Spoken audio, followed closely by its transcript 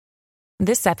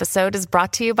This episode is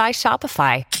brought to you by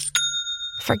Shopify.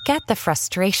 Forget the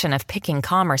frustration of picking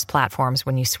commerce platforms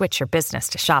when you switch your business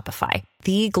to Shopify,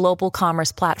 the global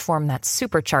commerce platform that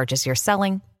supercharges your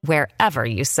selling wherever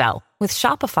you sell. With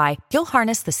Shopify, you'll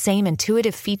harness the same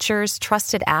intuitive features,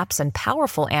 trusted apps, and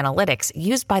powerful analytics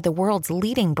used by the world's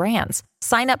leading brands.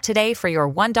 Sign up today for your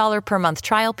 $1 per month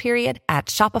trial period at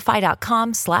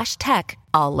shopify.com/tech,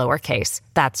 all lowercase.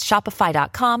 That's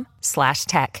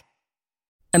shopify.com/tech.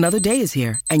 Another day is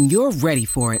here, and you're ready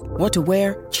for it. What to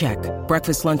wear? Check.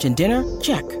 Breakfast, lunch, and dinner?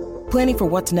 Check. Planning for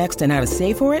what's next and how to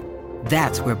save for it?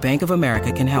 That's where Bank of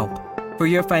America can help. For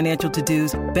your financial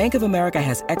to-dos, Bank of America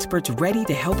has experts ready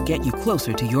to help get you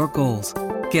closer to your goals.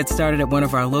 Get started at one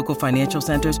of our local financial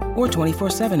centers or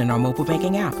 24/7 in our mobile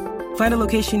banking app. Find a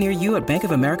location near you at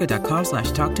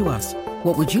bankofamerica.com/talktous.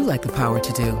 What would you like the power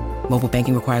to do? Mobile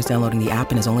banking requires downloading the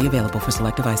app and is only available for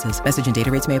select devices. Message and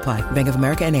data rates may apply. Bank of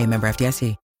America N.A., member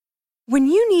FDIC. When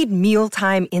you need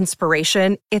mealtime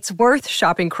inspiration, it's worth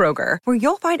shopping Kroger, where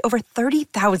you'll find over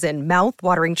 30,000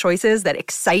 mouth-watering choices that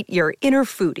excite your inner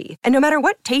foodie. And no matter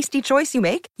what tasty choice you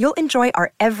make, you'll enjoy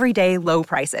our everyday low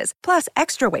prices, plus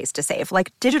extra ways to save,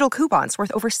 like digital coupons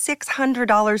worth over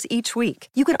 $600 each week.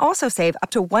 You can also save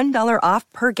up to $1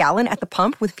 off per gallon at the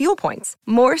pump with fuel points.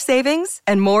 More savings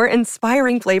and more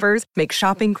inspiring flavors make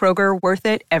shopping Kroger worth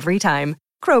it every time.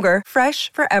 Kroger,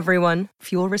 fresh for everyone.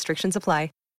 Fuel restrictions apply.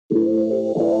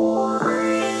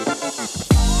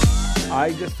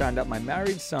 I just found out my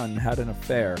married son had an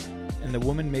affair, and the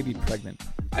woman may be pregnant.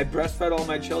 I breastfed all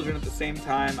my children at the same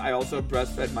time. I also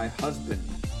breastfed my husband.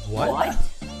 What?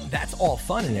 That's all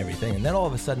fun and everything, and then all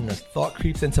of a sudden a thought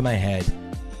creeps into my head.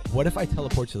 What if I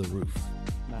teleport to the roof?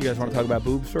 You guys want to talk about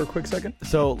boobs for a quick second?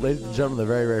 So, ladies and gentlemen, the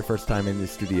very, very first time in the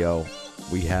studio,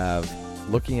 we have,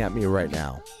 looking at me right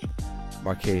now,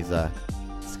 Marchesa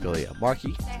Scalia.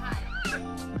 Marky? Say hi.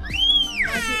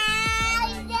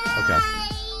 Okay.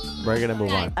 We're going to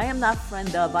move on. I am not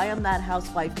friend of. I am not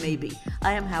housewife, maybe.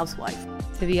 I am housewife.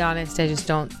 To be honest, I just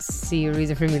don't see a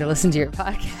reason for me to listen to your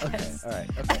podcast. Okay, all right.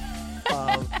 Okay.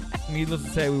 Needless to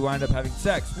say, we wind up having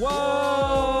sex.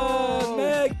 Whoa,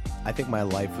 Meg! I think my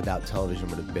life without television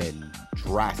would have been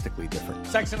drastically different.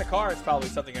 Sex in a car is probably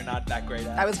something you're not that great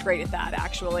at. I was great at that,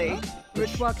 actually.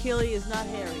 Rich Wakili is not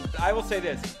hairy. I will say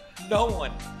this. No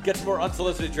one gets more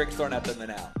unsolicited drinks thrown at them than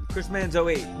Al. Chris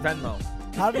Manzo 8, Venmo.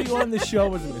 Having you on the show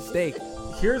was a mistake.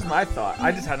 Here's my thought.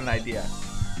 I just had an idea,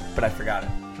 but I forgot it.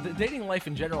 The dating life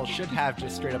in general should have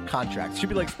just straight up contracts. Should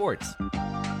be like sports.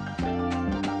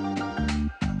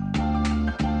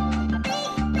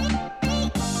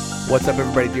 What's up,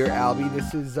 everybody? Dear Albie,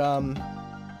 this is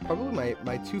probably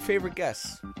my two favorite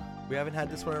guests. We haven't had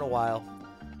this one in a while.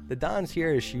 The Don's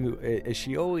here. Is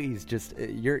she always just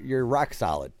you're rock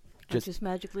solid. Just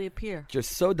magically appear.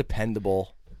 Just so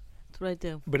dependable. That's what I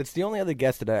do. But it's the only other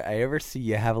guest that I ever see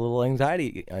you have a little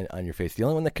anxiety on your face. The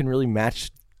only one that can really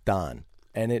match Don,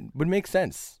 and it would make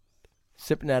sense.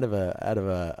 Sipping out of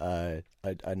a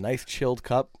nice chilled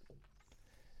cup.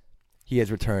 He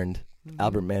has returned.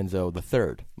 Albert Manzo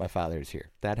III. My father is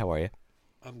here. Dad, how are you?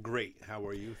 I'm great. How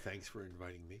are you? Thanks for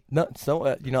inviting me. No, so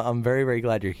I'm very, very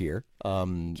glad you're here.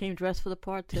 Came dressed for the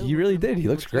part too. He really did. He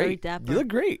looks great. Very dapper. You look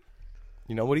great.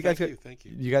 What do you guys got? Thank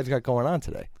you. You guys got going on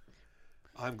today?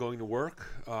 I'm going to work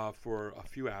for a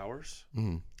few hours,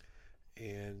 and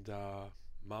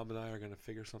Mom and I are going to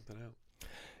figure something out.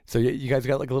 So you guys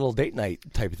got like a little date night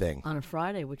type thing on a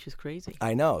Friday, which is crazy.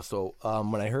 I know. So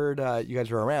when I heard you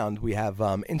guys were around, we have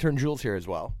intern Jules here as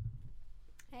well.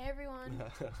 Hey everyone.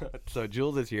 So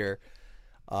Jules is here.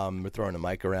 We're throwing a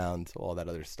mic around, all that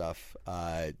other stuff,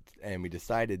 and we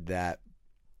decided that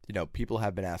people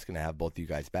have been asking to have both of you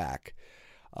guys back.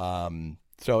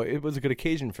 So it was a good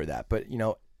occasion for that. But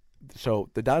so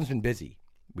the Don's been busy.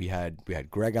 We had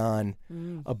Greg on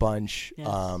a bunch. Yes.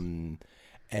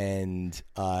 And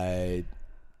Dad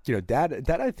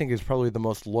I think is probably the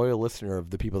most loyal listener of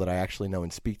the people that I actually know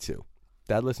and speak to.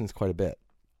 Dad listens quite a bit.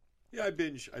 Yeah, I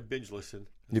binge listen,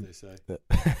 as they say,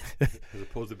 as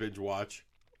opposed to binge watch.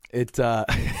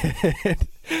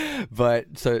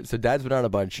 But so Dad's been on a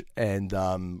bunch, and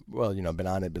been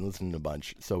on it, been listening to a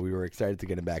bunch. So we were excited to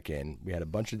get him back in. We had a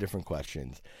bunch of different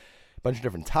questions, a bunch of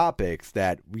different topics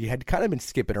that we had kind of been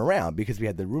skipping around because we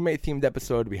had the roommate themed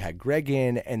episode, we had Greg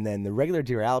in, and then the regular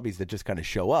Dear Albies that just kind of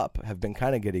show up have been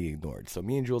kind of getting ignored. So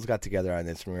me and Jules got together on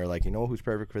this, and we were like, who's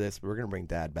perfect for this? We're gonna bring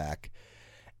Dad back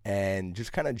and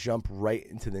just kind of jump right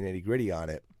into the nitty gritty on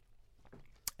it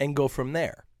and go from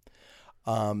there.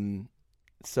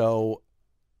 So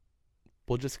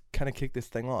we'll just kind of kick this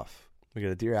thing off. We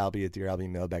got a Dear Albie at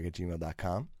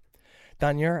dearalbiemailbag@gmail.com.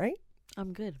 Don, you all right?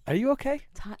 I'm good. Are you okay?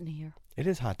 It's hot in here. It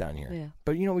is hot down here. Yeah.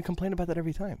 But, we complain about that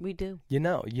every time. We do. We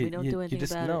don't do anything you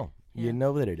just about know. it. You Yeah.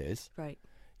 know that it is. Right.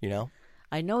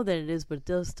 I know that it is, but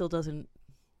it still doesn't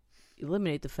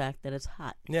eliminate the fact that it's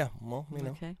hot. Yeah, well,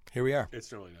 Okay. here we are.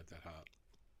 It's really not that hot.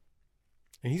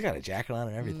 And he's got a jacket on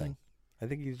and everything. I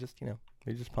think he's just,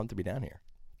 he's just pumped to be down here.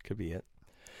 Could be it.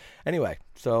 Anyway,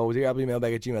 so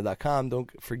dearalbiemailbag@gmail.com.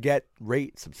 Don't forget,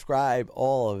 rate, subscribe,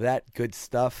 all of that good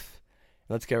stuff.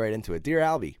 Let's get right into it. Dear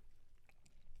Albie,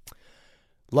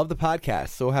 love the podcast.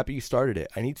 So happy you started it.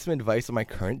 I need some advice on my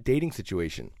current dating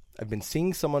situation. I've been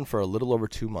seeing someone for a little over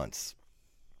 2 months.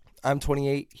 I'm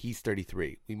 28, he's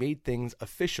 33. We made things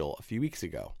official a few weeks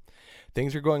ago.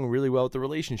 Things are going really well with the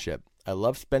relationship. I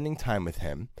love spending time with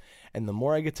him, and the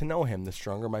more I get to know him, the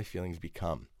stronger my feelings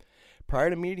become. Prior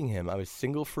to meeting him, I was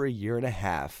single for 1.5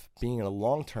 years, being in a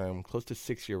long-term, close to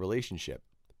 6-year relationship.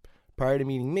 Prior to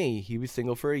meeting me, he was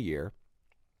single for 1 year,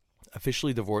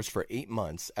 officially divorced for 8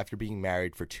 months after being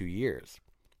married for 2 years.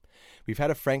 We've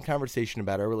had a frank conversation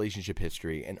about our relationship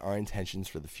history and our intentions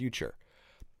for the future.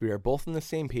 We are both on the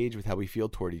same page with how we feel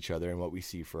toward each other and what we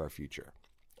see for our future.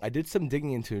 I did some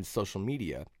digging into his social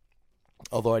media,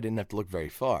 although I didn't have to look very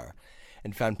far,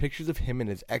 and found pictures of him and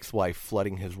his ex-wife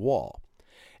flooding his wall.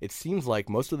 It seems like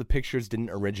most of the pictures didn't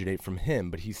originate from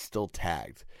him, but he's still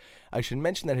tagged. I should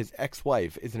mention that his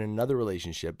ex-wife is in another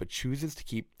relationship, but chooses to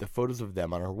keep the photos of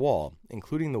them on her wall,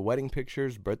 including the wedding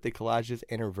pictures, birthday collages,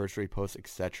 anniversary posts,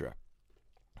 etc.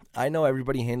 I know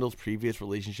everybody handles previous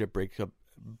relationship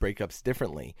breakups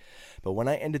differently, but when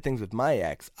I ended things with my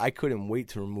ex, I couldn't wait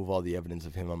to remove all the evidence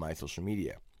of him on my social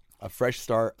media. A fresh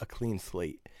start, a clean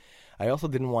slate. I also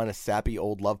didn't want a sappy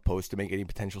old love post to make any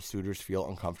potential suitors feel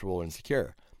uncomfortable or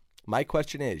insecure. My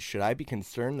question is, should I be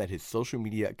concerned that his social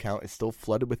media account is still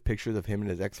flooded with pictures of him and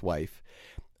his ex-wife?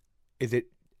 Is it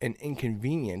an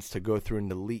inconvenience to go through and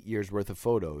delete years' worth of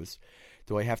photos?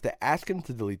 Do I have to ask him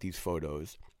to delete these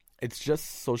photos? It's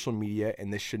just social media,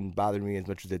 and this shouldn't bother me as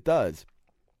much as it does.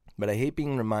 But I hate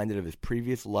being reminded of his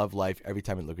previous love life every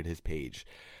time I look at his page.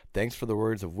 Thanks for the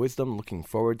words of wisdom. Looking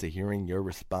forward to hearing your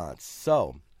response.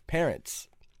 So, parents,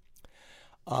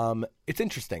 it's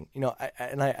interesting.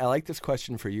 I like this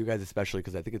question for you guys especially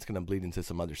because I think it's going to bleed into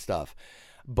some other stuff.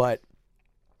 But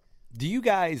do you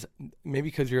guys, maybe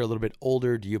because you're a little bit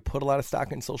older, do you put a lot of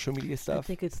stock in social media stuff? I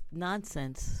think it's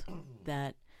nonsense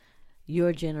that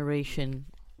your generation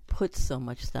puts so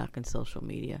much stock in social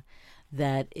media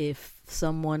that if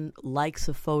someone likes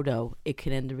a photo, it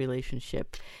can end a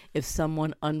relationship. If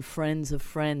someone unfriends a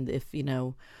friend, if,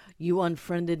 you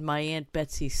unfriended my Aunt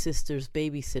Betsy's sister's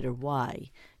babysitter,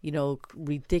 why?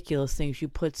 Ridiculous things. You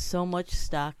put so much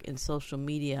stock in social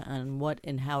media on what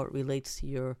and how it relates to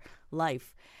your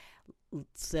life.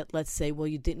 Let's say, well,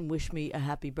 you didn't wish me a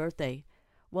happy birthday.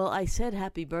 Well, I said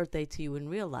happy birthday to you in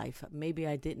real life. Maybe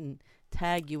I didn't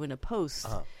tag you in a post.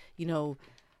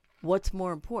 What's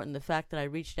more important, the fact that I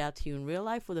reached out to you in real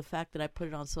life or the fact that I put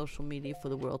it on social media for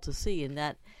the world to see? And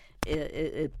that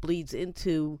it bleeds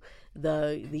into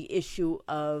the issue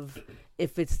of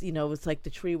if it's, it's like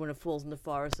the tree when it falls in the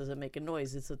forest, does it make a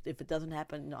noise? If it doesn't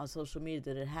happen on social media,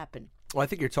 did it happen? Well, I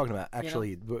think you're talking about,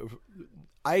 actually,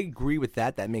 I agree with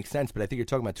that. That makes sense. But I think you're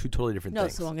talking about two totally different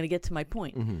things. No, so I'm going to get to my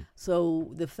point. Mm-hmm.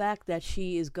 So the fact that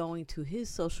she is going to his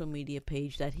social media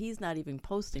page that he's not even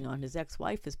posting on, his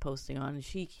ex-wife is posting on, and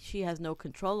she has no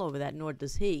control over that, nor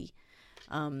does he,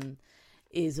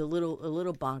 is a little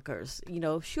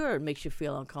bonkers. Sure, it makes you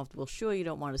feel uncomfortable. Sure, you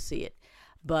don't want to see it.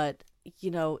 But,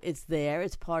 it's there.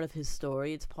 It's part of his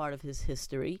story. It's part of his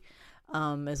history.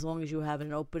 As long as you have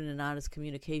an open and honest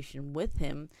communication with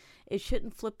him, it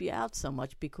shouldn't flip you out so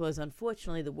much because,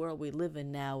 unfortunately, the world we live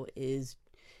in now is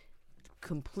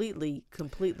completely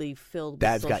filled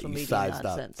with social media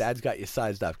nonsense. Dad's got you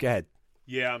sized up. Go ahead.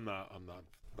 Yeah, I'm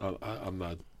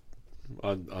not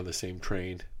on the same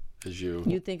train as you.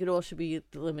 You think it all should be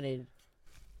eliminated?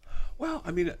 Well,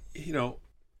 I mean,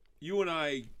 you and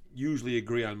I usually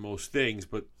agree on most things,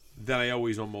 but then I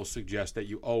always almost suggest that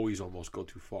you always almost go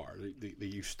too far.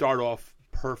 You start off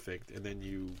perfect, and then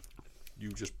you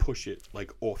just push it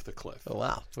like off the cliff. Oh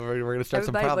wow! So we're going to start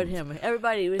some problems.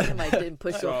 Everybody with him, I didn't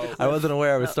push off the cliff. I wasn't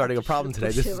aware I was starting a problem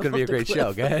today. This is going to be a great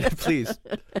show. Go ahead, please.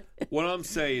 What I'm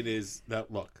saying is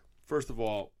that, look, first of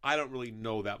all, I don't really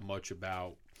know that much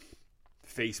about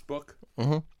Facebook.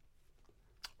 Mm-hmm.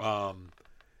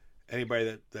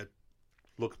 Anybody that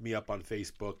looked me up on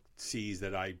Facebook sees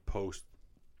that I post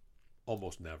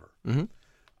almost never. Mm-hmm.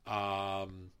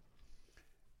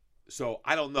 So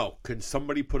I don't know. Can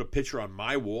somebody put a picture on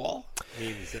my wall?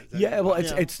 means that. Yeah, well,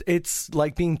 it's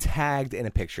like being tagged in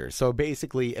a picture. So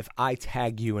basically, if I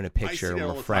tag you in a picture,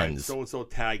 we're friends. So and so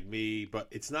tagged me, but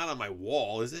it's not on my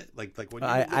wall, is it? Like when you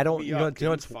I don't. Me You know, up, you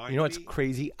know what's me?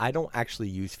 crazy? I don't actually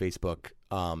use Facebook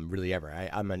really ever.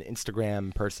 I'm an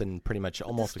Instagram person, pretty much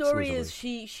almost The story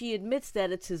exclusively. is she admits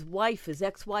that it's his wife, his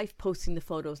ex-wife, posting the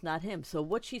photos, not him. So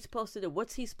what's she supposed to do?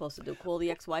 What's he supposed to do? Call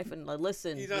the ex-wife and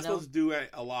listen. He's not supposed to do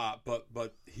a lot,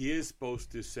 but he is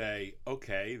supposed to say,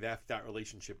 okay, that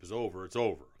relationship is over. It's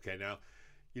over. Okay, now,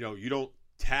 you don't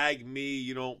tag me,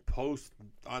 you don't post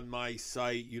on my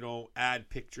site, you don't add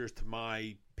pictures to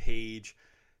my page.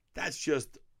 That's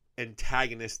just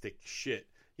antagonistic shit.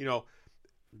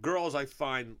 Girls, I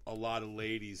find a lot of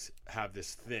ladies have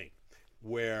this thing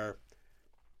where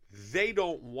they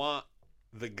don't want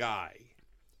the guy,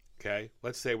 okay?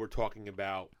 Let's say we're talking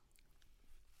about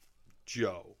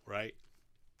Joe, right?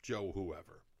 Joe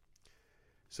whoever.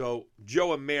 So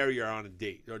Joe and Mary are on a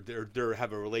date, or they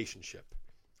have a relationship.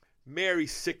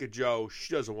 Mary's sick of Joe.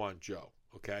 She doesn't want Joe,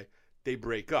 okay? They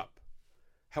break up.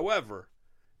 However,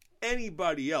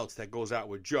 anybody else that goes out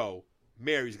with Joe,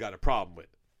 Mary's got a problem with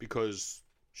because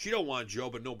she don't want Joe,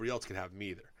 but nobody else can have him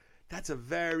either. That's a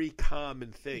very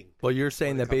common thing. Well, you're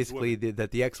saying that basically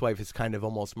that the ex-wife is kind of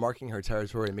almost marking her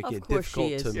territory and making it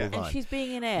difficult to move on. And she's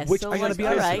being an ass. Which so I gotta be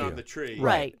honest with you. On the tree,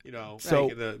 right? So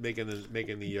making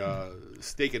the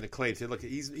stake in the claim. Say, look,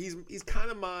 he's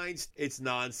kind of mine. It's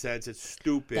nonsense. It's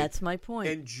stupid. That's my point.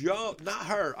 And Joe, not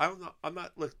her. I'm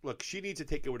not. Look. She needs to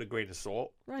take it with a grain of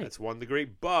salt. Right. That's 1 degree.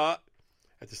 But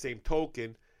at the same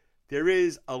token, there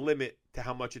is a limit to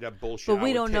how much of that bullshit. But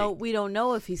we don't take. know. We don't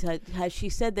know if has she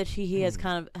said that he has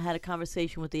kind of had a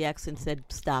conversation with the ex and said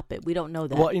stop it. We don't know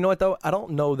that. Well, you know what though? I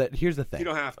don't know that. Here's the thing. You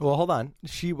don't have to. Well, hold on.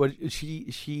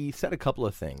 She said a couple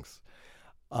of things.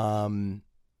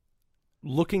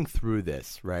 Looking through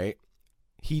this, right?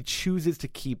 He chooses to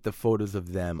keep the photos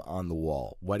of them on the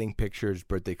wall. Wedding pictures,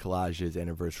 birthday collages,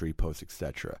 anniversary posts,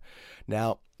 etc.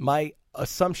 Now, my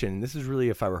assumption, and this is really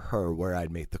if I were her, where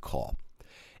I'd make the call.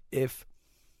 If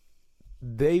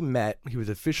they met, he was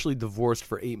officially divorced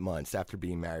for 8 months after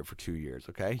being married for 2 years,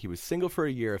 okay? He was single for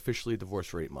a year, officially divorced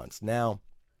for 8 months. Now,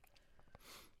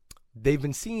 they've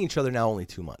been seeing each other now only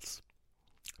 2 months.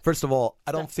 First of all,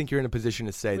 I don't think you're in a position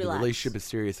to say the relationship is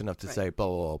serious enough to say blah,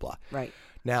 blah, blah, blah. Right.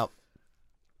 Now,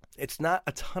 it's not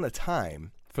a ton of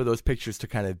time for those pictures to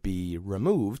kind of be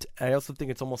removed. I also think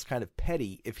it's almost kind of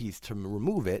petty if he's to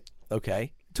remove it,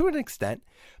 okay, to an extent.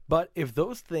 But if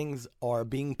those things are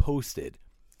being posted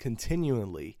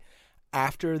continually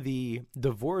after the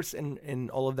divorce and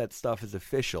all of that stuff is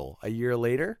official a year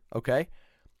later, okay,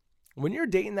 when you're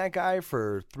dating that guy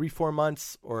for 3-4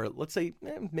 months, or let's say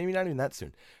maybe not even that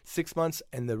soon, 6 months,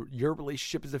 and your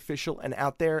relationship is official and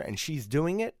out there and she's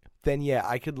doing it, then yeah,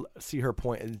 I could see her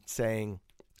point in saying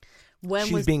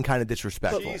she's being kind of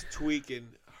disrespectful. She's tweaking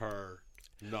her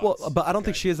nuts. Well, but I don't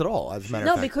think she is at all, as a matter of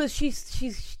fact. No,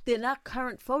 because they're not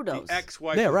current photos. The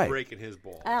ex-wife is breaking his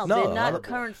balls. Al, they're not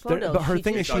current photos. But her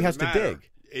thing is she has to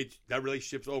dig. That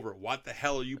relationship's over. What the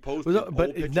hell are you posting?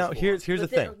 But now here's the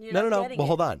thing. No. Well,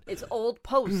 hold on. It's old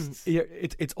posts.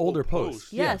 It's older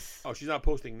posts. Yes. Oh, she's not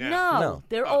posting now. No.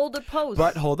 They're older posts.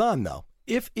 But hold on though.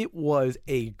 If it was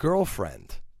a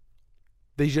girlfriend,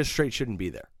 they just straight shouldn't be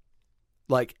there.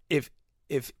 Like if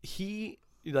he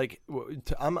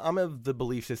I'm of the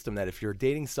belief system that if you're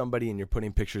dating somebody and you're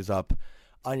putting pictures up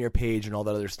on your page and all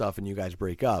that other stuff and you guys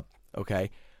break up,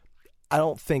 okay, I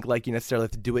don't think like you necessarily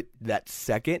have to do it that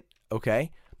second,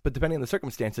 okay? But depending on the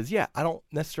circumstances, yeah, I don't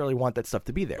necessarily want that stuff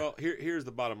to be there. Well, here's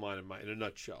the bottom line in a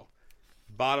nutshell.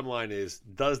 Bottom line is,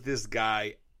 does this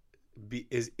guy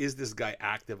is this guy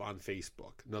active on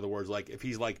Facebook? In other words, like if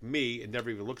he's like me and never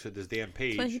even looks at this damn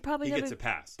page, he gets a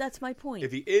pass. That's my point.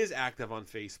 If he is active on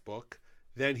Facebook,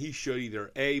 then he should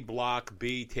either A, block,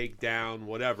 B, take down,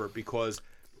 whatever, because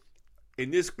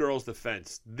in this girl's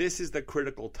defense, this is the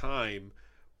critical time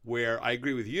where I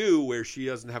agree with you, where she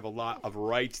doesn't have a lot of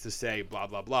rights to say blah,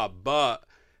 blah, blah, but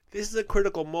this is a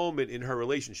critical moment in her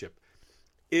relationship.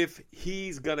 If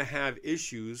he's going to have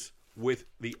issues with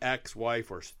the ex-wife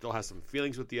or still has some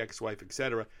feelings with the ex-wife,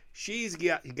 etc., she's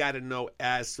got to know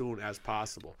as soon as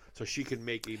possible so she can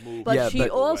make a move. But she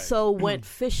also went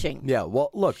fishing. Yeah,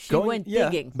 well, look. She went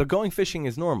digging. But going fishing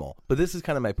is normal. But this is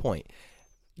kind of my point.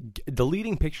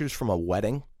 Deleting pictures from a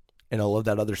wedding and all of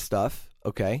that other stuff,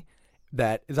 okay,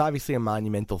 that is obviously a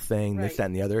monumental thing, this, that,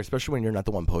 and the other, especially when you're not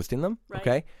the one posting them,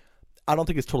 okay? I don't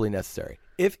think it's totally necessary.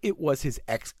 If it was his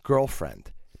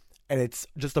ex-girlfriend and it's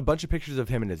just a bunch of pictures of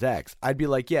him and his ex, I'd be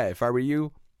like, yeah, if I were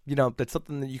you, that's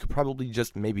something that you could probably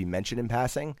just maybe mention in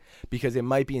passing, because it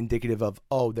might be indicative of,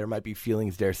 oh, there might be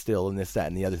feelings there still, and this, that,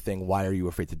 and the other thing. Why are you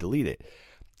afraid to delete it?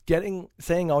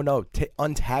 Saying, oh no,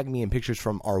 untag me in pictures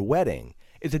from our wedding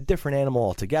is a different animal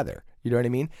altogether. You know what I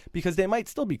mean? Because they might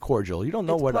still be cordial. You don't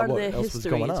know what else was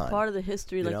going on. It's part of the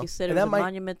history, like you said. It was a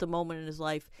monumental moment in his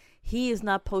life. He is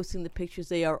not posting the pictures.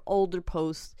 They are older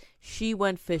posts. She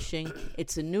went fishing.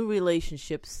 It's a new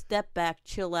relationship. Step back,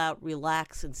 chill out,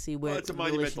 relax, and see where it's a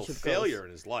monumental failure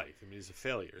in his life. I mean, he's a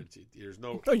failure. There's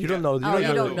no. No, you don't know. You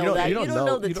don't know that. You don't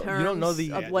know the terms you don't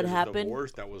know of what happened.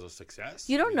 Divorce that was a success.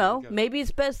 You don't know. Maybe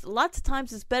it's best. Lots of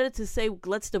times it's better to say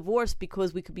let's divorce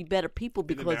because we could be better people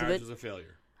because of it. The marriage was a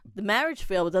failure. The marriage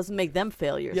failed, but doesn't make them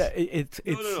failures. Yeah, it's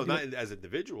no, not as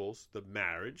individuals. The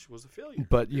marriage was a failure.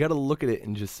 But you got to look at it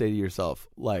and just say to yourself,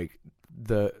 like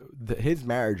his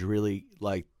marriage really,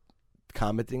 like,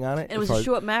 commenting on it. And it was a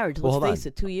short marriage. Let's face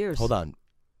it, 2 years. Hold on. It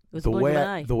was the way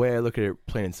I look at it,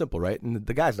 plain and simple, right? And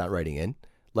the guy's not writing in,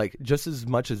 like, just as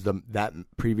much as that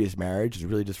previous marriage is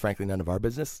really just frankly none of our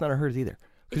business. It's none of hers either.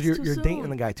 Because you're dating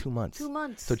the guy 2 months. 2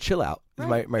 months. So chill out.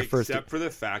 Right. My first. Except for the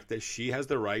fact that she has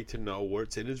the right to know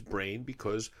what's in his brain,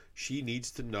 because she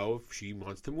needs to know if she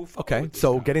wants to move forward. Okay,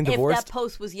 so getting divorced. If that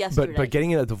post was yesterday. But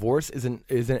getting a divorce isn't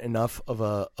enough of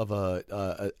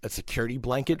a security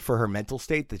blanket for her mental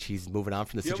state that she's moving on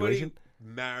from the situation. Know how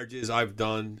many marriages I've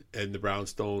done in the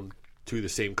brownstone to the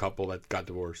same couple that got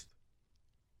divorced.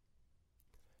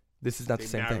 This is not the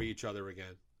same thing. They marry each other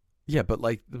again. Yeah, but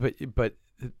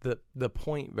the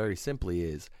point very simply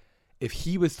is, if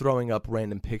he was throwing up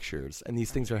random pictures and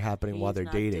these things are happening while they're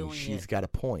dating, she's got a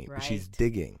point. Right. But she's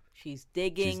digging. She's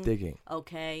digging.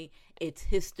 Okay. It's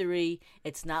history.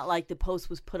 It's not like the post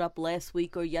was put up last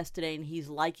week or yesterday and he's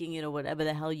liking it or whatever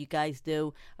the hell you guys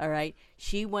do. All right.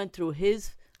 She went through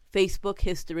his Facebook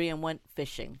history and went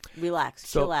fishing.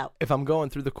 Relax. Chill out. If I'm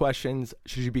going through the questions,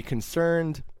 should you be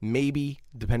concerned? Maybe,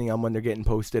 depending on when they're getting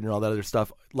posted and all that other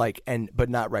stuff. But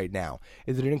not right now.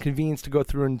 Is it an inconvenience to go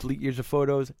through and delete years of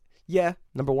photos? Yeah.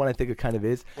 Number one, I think it kind of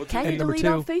is. Can you delete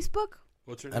on Facebook?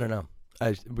 What's her name? I don't know.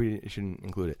 We shouldn't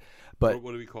include it. But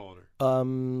what are we calling her?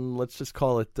 Let's just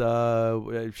call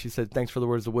it. She said, "Thanks for the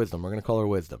words of wisdom." We're gonna call her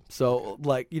Wisdom. So,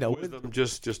 Wisdom.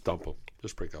 Just dump them.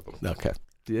 Just break up with them. Okay.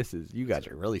 You guys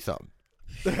are really something.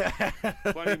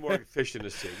 Plenty more fish in the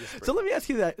sea. So let me ask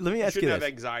you that. You shouldn't have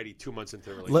anxiety 2 months into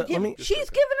a relationship. She's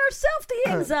given herself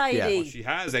the anxiety. Yeah. Well, she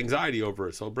has anxiety over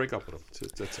it, so break up with him.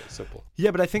 That's simple.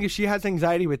 Yeah, but I think if she has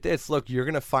anxiety with this, look, you're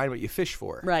going to find what you fish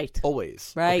for. Right.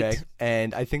 Always. Right. Okay?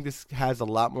 And I think this has a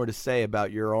lot more to say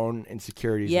about your own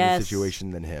insecurities in the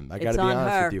situation than him. I got to be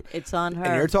honest with you. It's on her.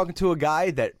 And you're talking to a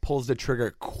guy that pulls the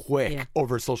trigger quick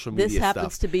over social media stuff. This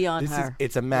happens to be on her.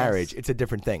 It's a marriage. Yes. It's a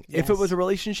different thing. Yes. If it was a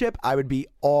relationship, I would be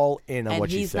all in on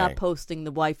what she's saying. And he's not posting.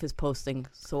 The wife is posting.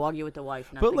 So argue with the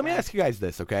wife. But let me ask you guys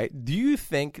this, okay? Do you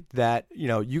think that,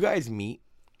 you guys meet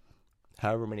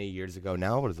however many years ago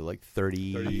now? What is it, like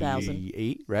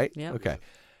 38, right? Yeah. Okay.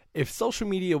 If social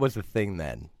media was a thing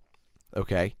then,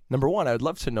 okay, number one, I would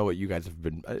love to know what you guys have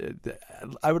been.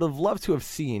 I would have loved to have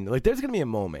seen, there's going to be a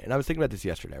moment, and I was thinking about this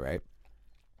yesterday, right?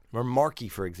 Where Marky,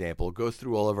 for example, goes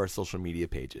through all of our social media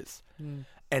pages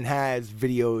and has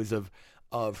videos of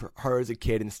her as a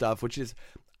kid and stuff, which is,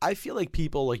 I feel like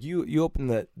people, like you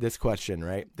open this question,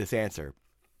 right, this answer,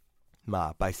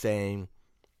 Ma, by saying,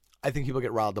 I think people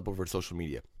get riled up over social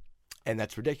media, and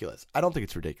that's ridiculous. I don't think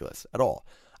it's ridiculous at all.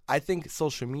 I think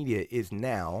social media is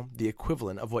now the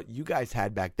equivalent of what you guys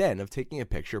had back then, of taking a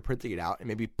picture, printing it out, and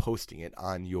maybe posting it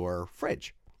on your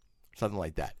fridge, something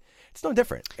like that. It's no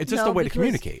different. It's just a way to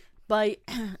communicate.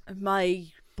 My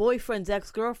boyfriend's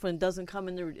ex-girlfriend doesn't come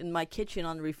in my kitchen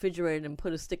on the refrigerator and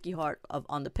put a sticky heart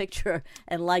on the picture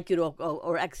and like it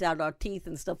or X out our teeth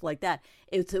and stuff like that.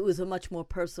 It was a much more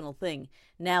personal thing.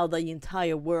 Now the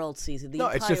entire world sees it.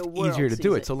 It's just easier to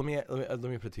do it. So let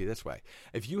me put it to you this way: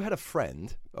 if you had a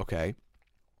friend, okay,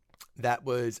 that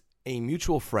was a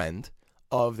mutual friend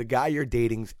of the guy you're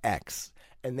dating's ex,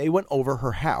 and they went over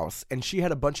her house, and she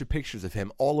had a bunch of pictures of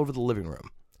him all over the living room,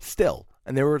 still.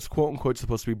 And they were, quote unquote,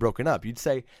 supposed to be broken up. You'd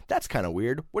say, that's kind of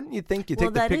weird. Wouldn't you think? You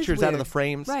take the pictures out of the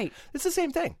frames. Right. It's the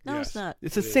same thing. No, it's not.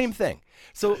 It's the same thing.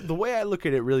 So the way I look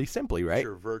at it really simply, right? It's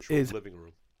your virtual living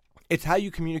room. It's how you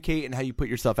communicate and how you put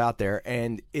yourself out there.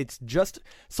 And it's just,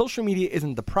 social media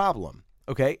isn't the problem.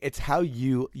 Okay? It's how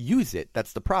you use it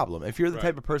that's the problem. If you're the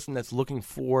type of person that's looking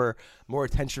for more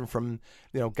attention from,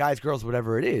 guys, girls,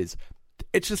 whatever it is,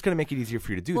 it's just going to make it easier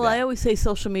for you to do that. Well, I always say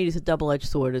social media is a double-edged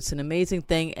sword. It's an amazing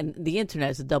thing, and the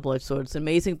internet is a double-edged sword. It's an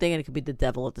amazing thing, and it can be the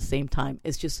devil at the same time.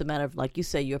 It's just a matter of, like you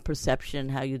say, your perception,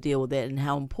 how you deal with it, and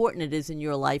how important it is in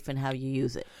your life and how you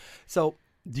use it. So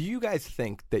Do you guys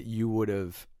think that you would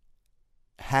have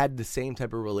had the same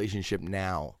type of relationship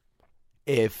now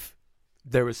if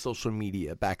there was social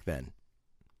media back then?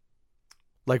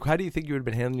 Like, how do you think you would have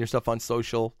been handling yourself on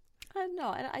social? No,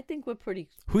 I think we're pretty.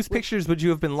 Whose pictures would you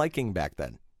have been liking back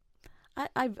then?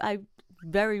 I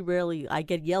very rarely I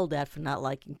get yelled at for not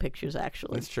liking pictures.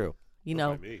 Actually, That's true. You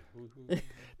know,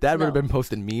 Dad would have been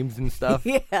posting memes and stuff.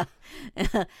 Yeah,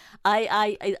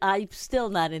 I'm still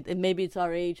not in. And maybe it's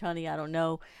our age, honey. I don't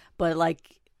know, but like,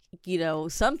 you know,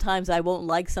 sometimes I won't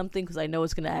like something because I know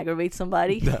it's going to aggravate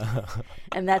somebody,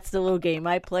 and that's the little game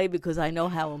I play because I know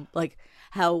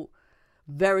how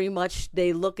very much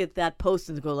they look at that post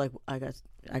and go like, I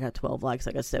got 12 likes,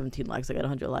 I got 17 likes, I got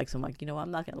 100 likes. I'm like, you know, I'm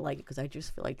not going to like it because I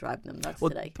just feel like driving them nuts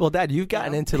today. Well, Dad, you've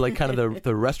gotten into like kind of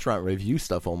the restaurant review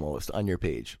stuff almost on your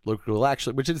page. Well,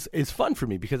 actually, which is fun for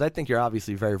me because I think you're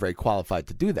obviously very, very qualified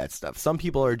to do that stuff. Some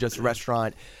people are just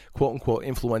restaurant, quote unquote,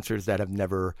 influencers that have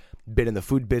never been in the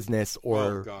food business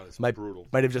or might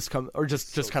have just come or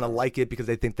just kind of like it because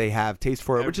they think they have taste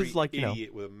for it, which is like, you know,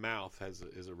 idiot with a mouth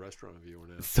is a restaurant reviewer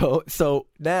now. So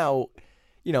now,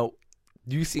 you know,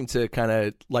 you seem to kind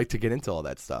of like to get into all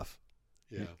that stuff.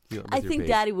 Yeah. I think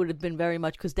Daddy would have been very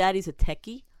much because Daddy's a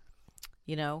techie,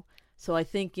 you know. So I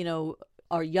think, you know,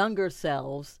 our younger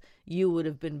selves, you would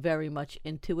have been very much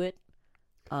into it.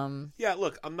 Yeah,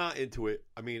 look, I'm not into it.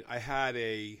 I mean, I had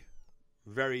a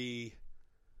very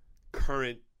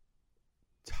current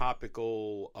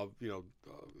topical of, you know,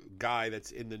 guy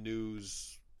that's in the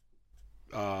news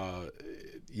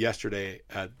yesterday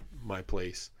at my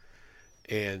place.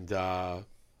 And, I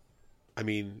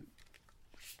mean,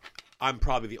 I'm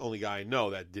probably the only guy I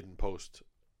know that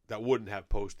wouldn't have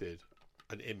posted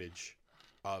an image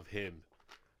of him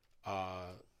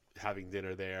having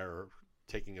dinner there or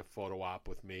taking a photo op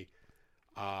with me.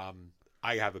 I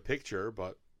have a picture,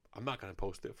 but I'm not going to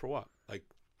post it for what? Like,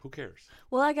 who cares?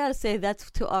 Well, I got to say, that's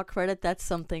to our credit, that's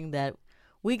something that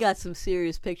we got some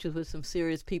serious pictures with some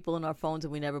serious people in our phones,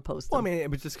 and we never posted. Well, I mean,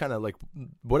 it was just kind of like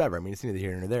whatever. I mean, it's neither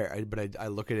here nor there. But I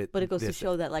look at it. But it goes to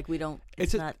show that like we don't.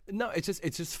 It's not. No, it's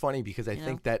just funny because I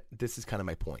think that this is kind of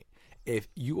my point. If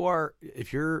your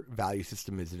value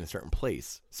system is in a certain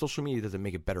place, social media doesn't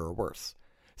make it better or worse.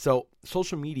 So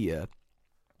social media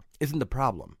isn't the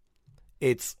problem.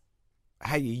 It's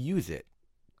how you use it,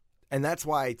 and that's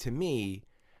why to me,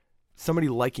 somebody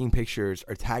liking pictures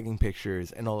or tagging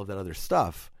pictures and all of that other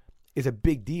stuff is a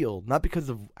big deal, not because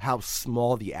of how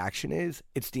small the action is,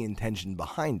 it's the intention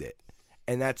behind it.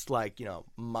 And that's like, you know,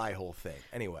 my whole thing.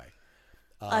 Anyway.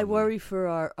 I worry for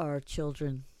our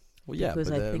children. Well, yeah, because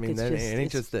I mean, it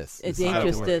ain't just this. It ain't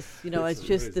just this. You know, it's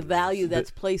just the value that's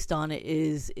placed on it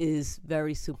is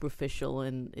very superficial,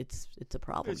 and it's a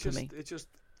problem to me. It's just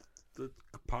the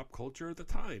pop culture at the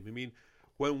time. I mean,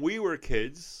 when we were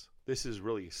kids... This is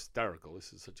really hysterical.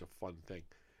 This is such a fun thing.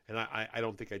 And I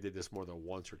don't think I did this more than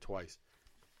once or twice.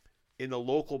 In the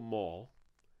local mall,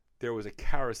 there was a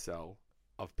carousel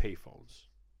of payphones.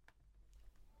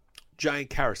 Giant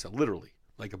carousel, literally.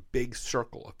 Like a big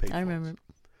circle of payphones. I remember.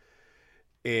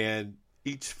 And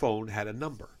each phone had a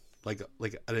number, like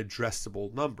an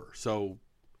addressable number. So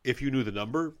if you knew the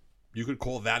number, you could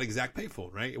call that exact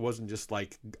payphone, right? It wasn't just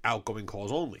like outgoing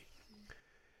calls only.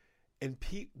 And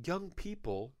young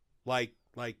people... Like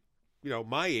you know,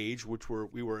 my age,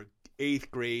 we were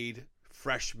 8th grade,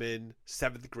 freshmen,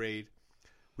 7th grade,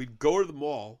 we'd go to the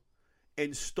mall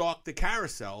and stalk the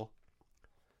carousel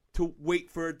to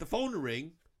wait for the phone to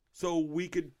ring so we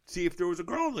could see if there was a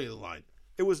girl on the other line.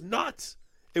 It was nuts.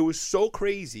 It was so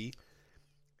crazy.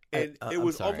 And it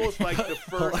was almost like the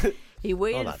first... He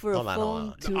waited for a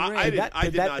phone to ring. I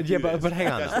did not do this. But hang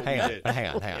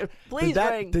on. Please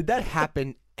ring. Did that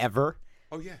happen ever?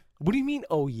 Oh, yeah. What do you mean,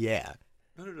 oh, yeah?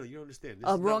 No, you don't understand. This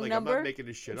a is wrong not like number? I'm not making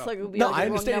this shit up. I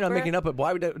understand you're not making it up, but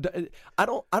why would I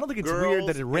don't think it's weird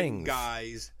that it rings. And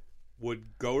guys would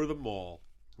go to the mall,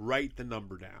 write the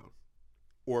number down,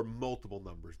 or multiple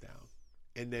numbers down,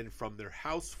 and then from their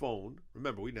house phone,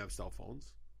 remember, we didn't have cell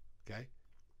phones, okay?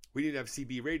 We didn't have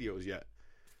CB radios yet.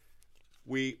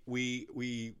 We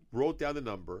wrote down the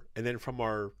number, and then from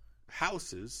our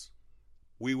houses,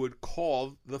 we would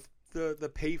call the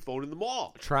pay phone in the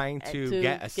mall. Trying to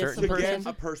get a certain person? Get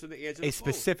a person to answer the a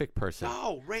phone. Specific person.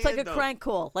 No, random. It's like a crank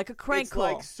call. It's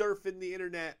like surfing the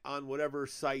internet on whatever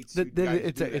sites you guys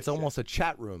it's almost a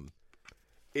chat room.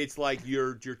 It's like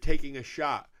you're taking a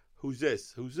shot. Who's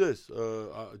this? This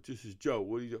is Joe.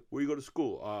 Where you go to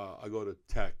school? I go to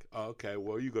Tech. Okay,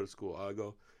 well, you go to school. I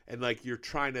go. And like you're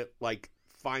trying to like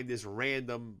find this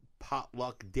random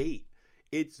potluck date.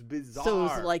 It's bizarre. So it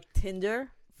was like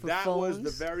Tinder? That was the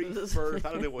phones? very first.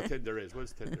 I don't know what Tinder is.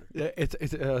 What's Tinder? Yeah,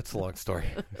 it's a long story.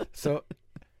 So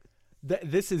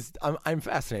this is I'm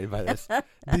fascinated by this.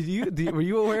 Were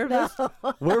you aware of this?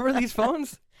 Where were these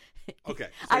phones? Okay,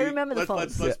 I remember the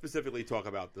phones. Let's specifically talk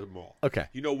about the mall. Okay.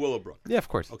 You know Willowbrook? Yeah, of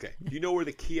course. Okay. Do you know where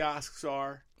the kiosks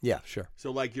are? Yeah, sure.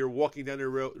 So like you're walking down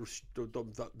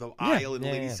the aisle and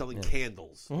the lady's selling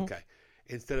candles. Mm-hmm. Okay.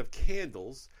 Instead of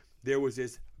candles, there was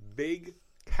this big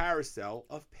carousel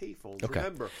of payphones. Okay.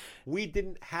 Remember, we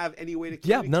didn't have any way to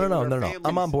Yeah, communicate no. with our I'm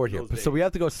families on board in here. those So we days.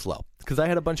 have to go slow because I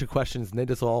had a bunch of questions and they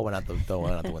just all went out the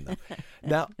window.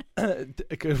 Now,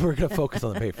 we're going to focus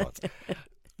on the payphones.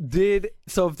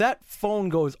 So if that phone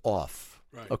goes off,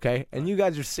 Right. okay, and you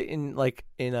guys are sitting like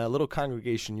in a little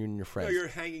congregation, you and your friends. No, you're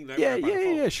hanging there. Yeah, right by the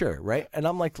phone. yeah, sure, right? And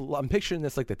I'm picturing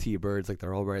this like the T-Birds, like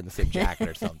they're all wearing the same jacket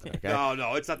or something. Okay.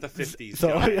 No, it's not the 50s.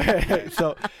 So guy.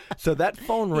 so that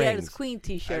phone He had his rings. Queen I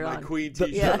T-shirt had my on. Queen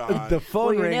T-shirt on. The phone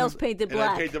Or your rings. nails painted and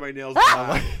black. I painted my nails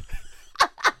black.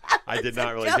 I did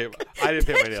not really paint. I didn't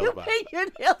paint my nails black. Paint your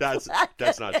nails black.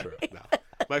 That's not true. No,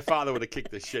 my father would have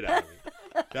kicked the shit out of me.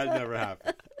 That never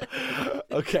happened.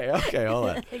 Okay, hold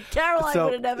on. Caroline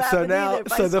would have never happened now, either.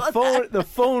 If I so saw the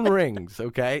phone rings.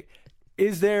 Okay,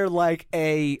 is there like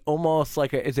almost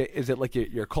like is it like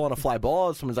you're calling a fly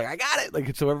ball? Someone's like, I got it. Like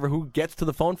it's whoever who gets to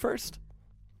the phone first.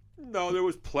 No, there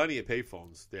was plenty of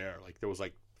payphones there. Like there was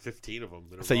like 15 of them.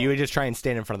 in a So row. you would just try and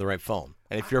stand in front of the right phone,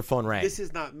 and if your phone rang, This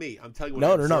is not me. I'm telling you.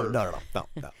 no. What I observed.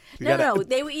 You No, gotta- no,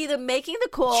 they were either making the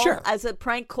call Sure. as a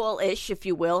prank call-ish, if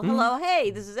you will. Hello,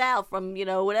 hey, this is Al from,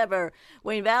 whatever,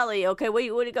 Wayne Valley. Okay, where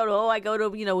do you go to? Oh, I go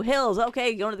to, Hills.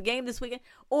 Okay, going to the game this weekend?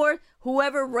 Or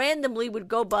whoever randomly would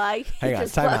go by. Hang on,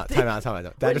 just time plugged in. out.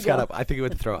 That Where'd just he got go? up. I think he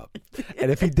went to throw up,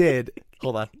 and if he did,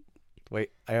 hold on,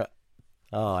 wait.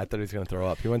 I thought he was going to throw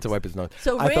up. He went to wipe his nose.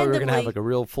 So I thought we were going to have randomly- like a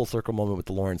real full circle moment with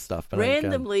the Lawrence stuff. But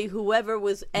Randomly, whoever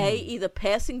was either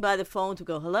passing by the phone to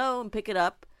go hello and pick it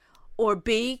up, or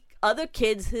B, other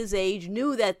kids his age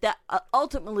knew that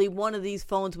ultimately one of these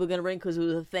phones were going to ring because it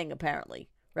was a thing, apparently,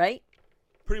 right?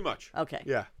 Pretty much. Okay.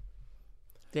 Yeah,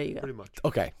 There you go. pretty much.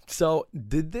 Okay, so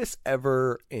did this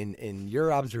ever, in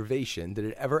your observation, did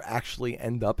it ever actually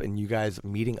end up in you guys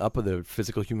meeting up with a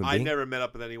physical human I being? never met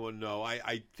up with anyone. No,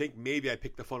 I think maybe I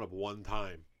picked the phone up one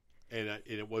time, and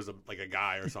it was like a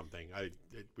guy or something.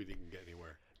 We didn't get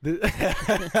anywhere.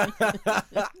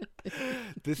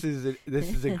 This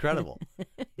is incredible.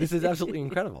 This is absolutely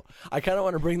incredible. I kind of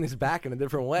want to bring this back in a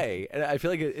different way, and I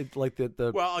feel like it's like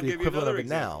the Well, I'll the give you equivalent another of it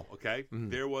example. now. Okay,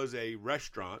 there was a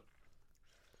restaurant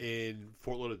in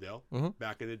Fort Lauderdale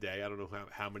back in the day. I don't know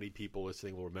how many people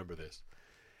listening will remember this.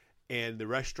 And the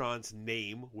restaurant's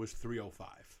name was 305.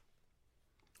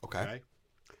 Okay.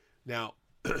 Now,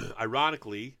 not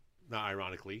ironically,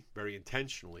 very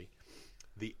intentionally,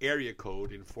 the area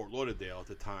code in Fort Lauderdale at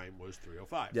the time was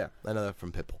 305. Yeah, I know that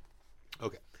from Pitbull.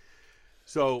 Okay.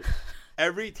 So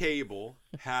every table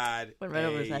had Went right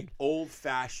over his a head.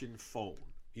 old-fashioned phone.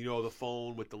 You know, the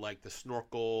phone with the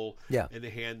snorkel and the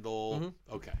handle.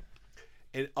 Okay.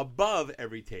 And above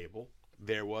every table,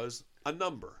 there was a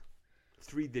number,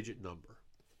 3-digit number.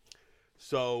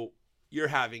 So you're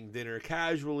having dinner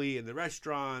casually in the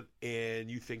restaurant,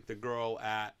 and you think the girl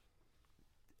at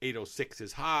 806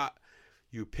 is hot.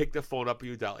 You pick the phone up and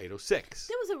you dial 806.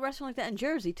 There was a restaurant like that in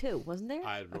Jersey, too, wasn't there?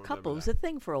 I don't a couple. remember It was that. a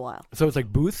thing for a while. So it's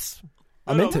like booths.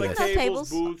 I'm into like this. tables, Tables.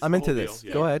 booths, I'm the into whole this. deal.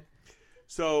 Yeah. Go ahead.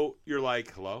 So you're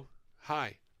like, hello,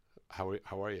 hi, how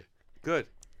are you? Good.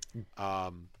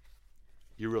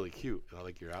 You're really cute. I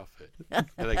like your outfit. And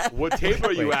like, what table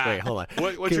are you Wait, at? wait, hold on.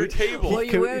 What's Can your we- table? Were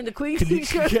you wearing the Queen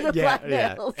T-shirt and the black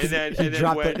nails? And then He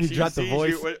dropped when he she dropped the sees voice.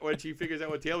 you, when she figures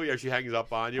out what table you are, she hangs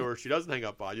up on you, or she doesn't hang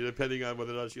up on you, depending on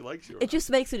whether or not she likes you. Or It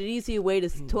just makes it an easier way to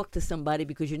talk to somebody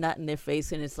because you're not in their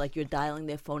face and it's like you're dialing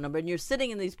their phone number and you're sitting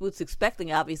in these booths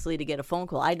expecting obviously to get a phone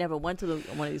call. I never went to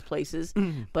one of these places,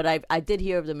 but I did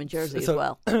hear of them in Jersey as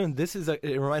well. This is it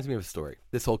reminds me of a story.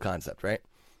 This whole concept, right?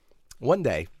 One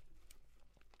day,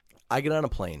 I get on a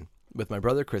plane with my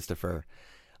brother Christopher,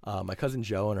 my cousin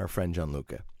Joe, and our friend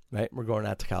Gianluca. Right, we're going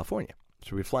out to California,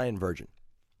 so we fly in Virgin.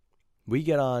 We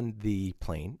get on the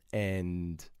plane,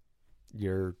 and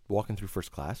you're walking through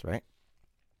first class, right?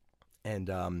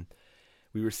 And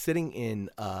we were sitting in.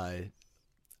 I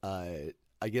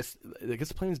guess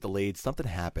the plane was delayed. Something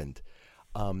happened,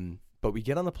 but we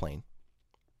get on the plane,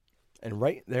 and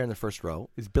right there in the first row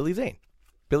is Billy Zane.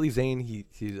 Billy Zane, he's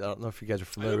I don't know if you guys are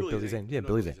familiar with Billy Zane. Yeah,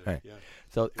 Billy Zane. All right. Yeah.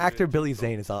 So actor Billy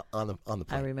Zane is on the plane.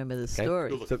 I remember the Okay? story.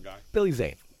 Good-looking guy. Billy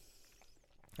Zane.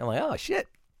 I'm like, oh shit,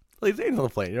 Billy Zane's on the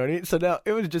plane. You know what I mean? So now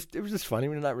it was just funny.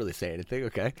 We're not really saying anything.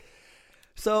 Okay.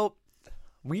 So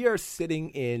we are sitting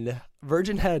in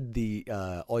Virgin had the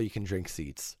all-you-can-drink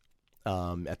seats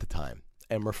at the time,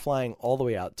 and we're flying all the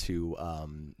way out to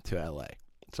LA.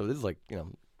 So this is like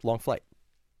long flight.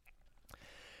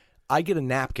 I get a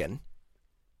napkin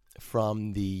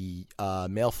from the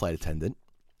male flight attendant,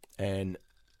 and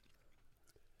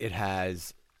it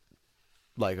has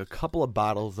like a couple of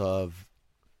bottles of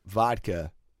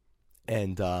vodka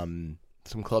and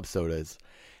some club sodas.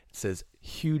 It says,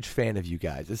 "Huge fan of you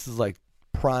guys." This is like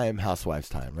prime Housewives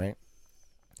time, right?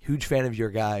 Huge fan of you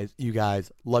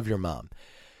guys, love your mom.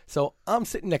 So I'm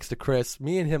sitting next to Chris.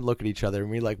 Me and him look at each other,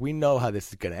 and we know how this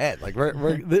is going to end. Like we're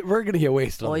going to get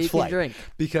wasted on this flight drink.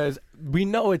 Because we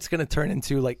know it's going to turn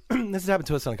into like this has happened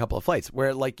to us on a couple of flights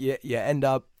where like you end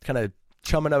up kind of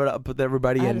chumming it up with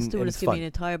everybody. I had and a stewardess it's give fun. me an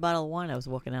entire bottle of wine. I was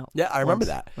walking out. Yeah, I remember once,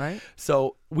 that. Right.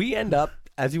 So we end up,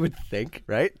 as you would think,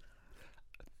 right,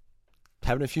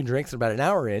 having a few drinks. About an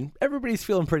hour in, everybody's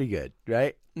feeling pretty good,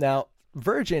 right? Now,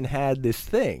 Virgin had this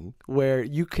thing where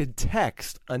you could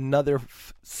text another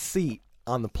seat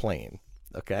on the plane,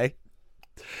 okay?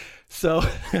 So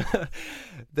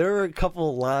there were a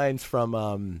couple lines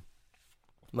from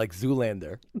like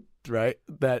Zoolander, right?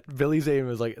 That Billy Zane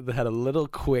was like had a little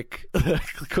quick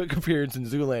appearance in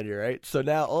Zoolander, right? So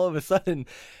now all of a sudden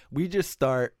we just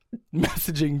start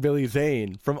messaging Billy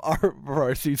Zane from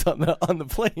our seats on the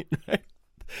plane, right?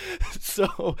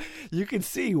 So you can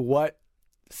see what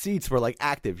seats were like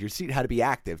active. Your seat had to be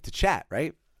active to chat,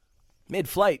 right?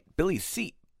 Mid-flight, Billy's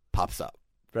seat pops up,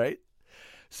 right?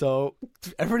 So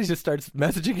everybody just starts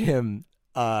messaging him,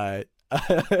 like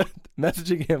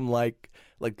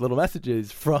little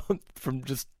messages from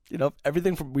just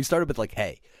everything from. We started with like,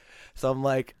 "Hey," so I'm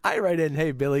like, I write in,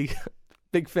 "Hey Billy,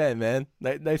 big fan, man.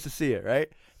 Nice to see you." Right?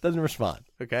 Doesn't respond.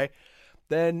 Okay.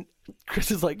 Then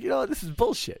Chris is like, this is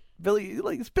bullshit. Billy,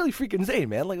 like it's Billy freaking Zane,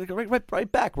 man. Like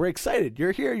right back. We're excited.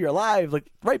 You're here. You're alive. Like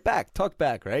right back. Talk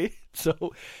back. Right.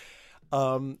 So,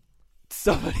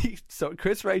 so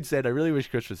Chris writes in, "I really wish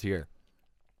Chris was here,"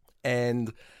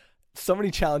 and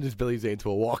somebody challenges Billy Zane to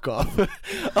a walk-off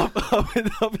up and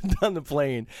down the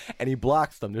plane, and he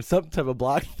blocks them. There's some type of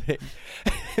block thing.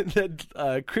 And then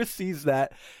Chris sees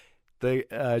that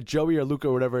the Joey or Luca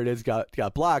or whatever it is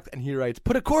got blocked, and he writes,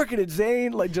 "Put a cork in it,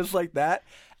 Zane," like just like that.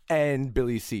 And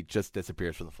Billy's seat just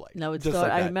disappears from the flight. No, it's just like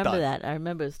like I remember Done. that. I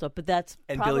remember the stuff. But that's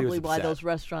And Billy was probably why upset. those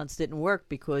restaurants didn't work,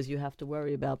 because you have to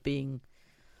worry about being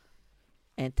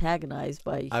antagonized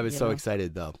by. I was so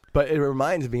excited though, but it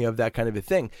reminds me of that kind of a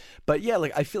thing. But yeah,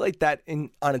 like I feel like that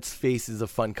on its face is a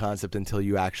fun concept until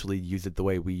you actually use it the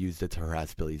way we used it to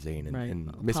harass Billy Zane,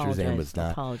 and Mr. Zane was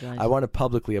not. Apologize. I want to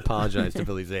publicly apologize to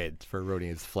Billy Zane for ruining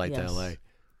his flight to LA.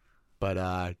 But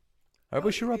I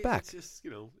wish you were back. It's just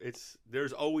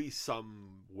there's always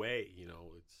some way.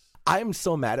 It's. I'm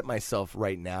so mad at myself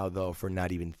right now though for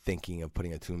not even thinking of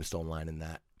putting a tombstone line in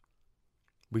that.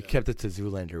 We kept it to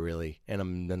Zoolander, really, and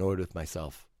I'm annoyed with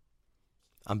myself.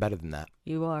 I'm better than that.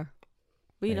 You are.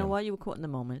 Well, you know what? You were caught in the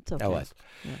moment. It's okay. I was.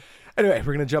 Yeah. Anyway,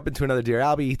 we're going to jump into another Dear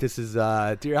Albie. This is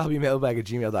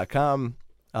dearalbiemailbag@gmail.com.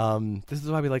 This is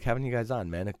why we like having you guys on,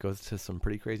 man. It goes to some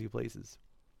pretty crazy places.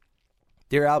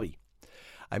 Dear Albie,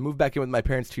 I moved back in with my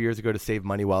parents 2 years ago to save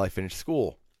money while I finished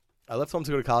school. I left home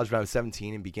to go to college when I was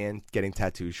 17 and began getting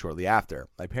tattoos shortly after.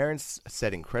 My parents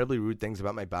said incredibly rude things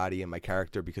about my body and my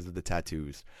character because of the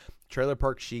tattoos. Trailer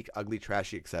park chic, ugly,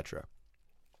 trashy, etc.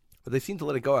 But they seemed to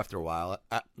let it go after a while,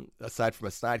 aside from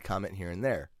a snide comment here and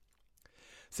there.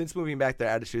 Since moving back, their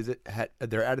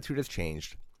attitude has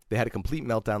changed. They had a complete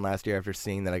meltdown last year after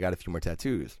seeing that I got a few more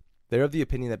tattoos. They're of the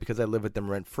opinion that because I live with them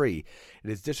rent-free, it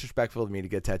is disrespectful of me to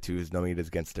get tattoos knowing it is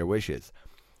against their wishes.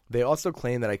 They also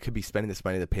claim that I could be spending this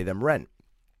money to pay them rent,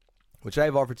 which I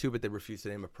have offered to, but they refuse to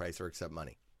name a price or accept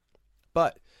money.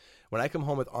 But when I come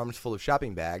home with arms full of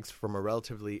shopping bags from a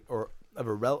relatively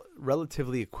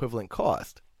equivalent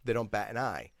cost, they don't bat an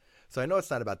eye. So I know it's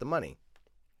not about the money.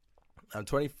 I'm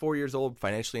 24 years old,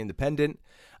 financially independent.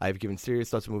 I have given serious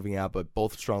thoughts of moving out, but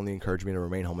both strongly encourage me to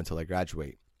remain home until I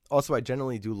graduate. Also, I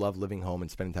generally do love living home and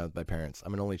spending time with my parents.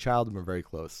 I'm an only child and we're very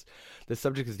close. This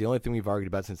subject is the only thing we've argued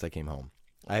about since I came home.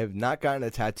 I have not gotten a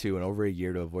tattoo in over a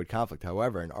year to avoid conflict.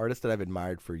 However, an artist that I've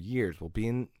admired for years will be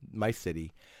in my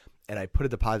city, and I put a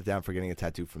deposit down for getting a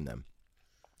tattoo from them.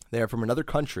 They are from another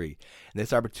country, and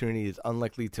this opportunity is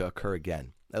unlikely to occur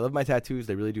again. I love my tattoos.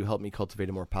 They really do help me cultivate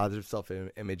a more positive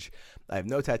self-image. I have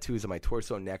no tattoos on my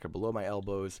torso, neck, or below my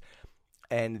elbows,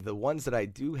 and the ones that I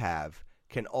do have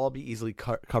can all be easily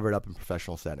covered up in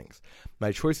professional settings.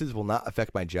 My choices will not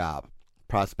affect my job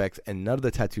prospects, and none of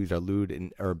the tattoos are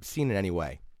lewd or obscene in any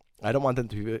way. I don't want them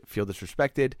to feel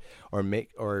disrespected or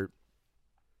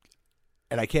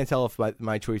and I can't tell if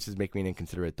my choices make me an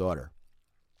inconsiderate daughter.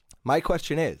 My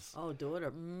question is, Oh,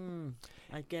 daughter.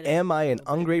 I get it. am I an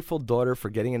ungrateful daughter for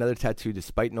getting another tattoo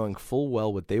despite knowing full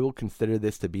well what they will consider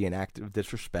this to be an act of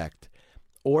disrespect?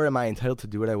 Or am I entitled to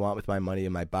do what I want with my money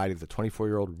and my body as a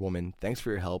 24-year-old woman? Thanks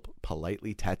for your help.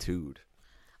 Politely Tattooed.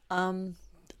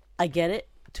 I get it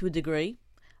to a degree.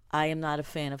 I am not a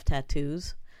fan of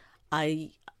tattoos.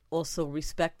 I also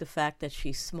respect the fact that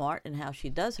she's smart in how she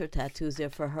does her tattoos. They're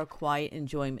for her quiet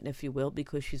enjoyment, if you will,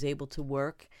 because she's able to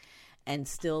work and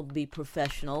still be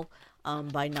professional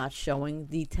by not showing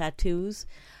the tattoos.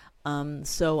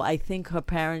 So I think her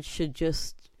parents should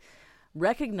just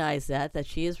recognize that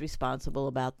she is responsible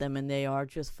about them, and they are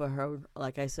just for her,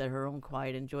 like I said, her own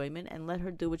quiet enjoyment, and let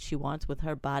her do what she wants with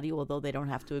her body, although they don't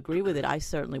have to agree with it. I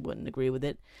certainly wouldn't agree with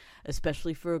it,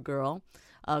 especially for a girl,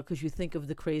 because you think of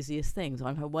the craziest things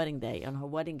on her wedding day, on her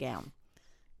wedding gown.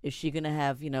 Is she going to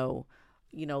have,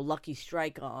 Lucky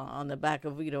Strike on the back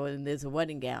of, and there's a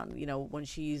wedding gown, when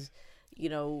she's,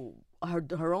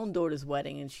 her own daughter's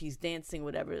wedding and she's dancing,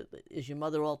 whatever, is your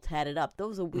mother all tatted up?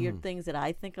 Those are weird things that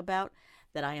I think about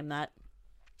that I am not,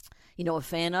 a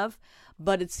fan of.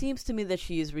 But it seems to me that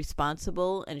she is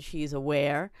responsible and she is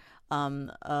aware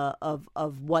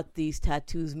of what these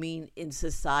tattoos mean in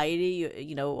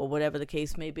society, or whatever the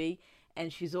case may be.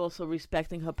 And she's also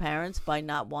respecting her parents by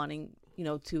not wanting,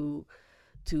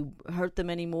 to hurt them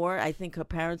anymore. I think her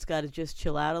parents got to just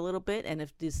chill out a little bit. And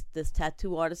if this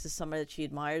tattoo artist is somebody that she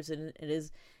admires and it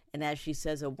is, and as she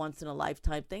says, a once in a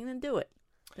lifetime thing, then do it.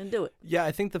 Yeah,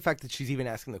 I think the fact that she's even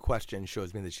asking the question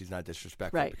shows me that she's not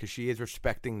disrespectful, Right. because she is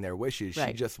respecting their wishes. She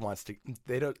Right. just wants to.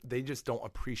 They just don't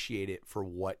appreciate it for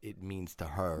what it means to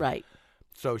her. Right.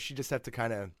 So she just have to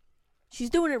kind of. She's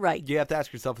doing it right. You have to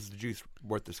ask yourself, is the juice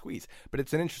worth the squeeze? But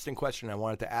it's an interesting question. I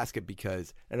wanted to ask it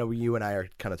because I know you and I are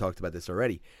kind of talked about this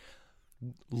already.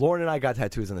 Lauren and I got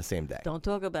tattoos on the same day. Don't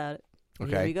talk about it.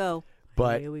 Okay. Here we go.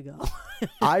 But Here we go.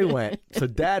 I went. So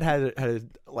Dad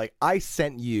I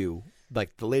sent you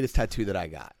like the latest tattoo that I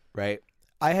got, right?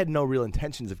 I had no real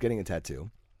intentions of getting a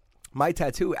tattoo. My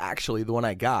tattoo, actually, the one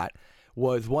I got,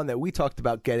 was one that we talked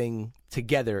about getting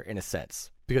together in a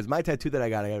sense. Because my tattoo that I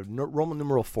got Roman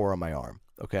numeral 4 on my arm,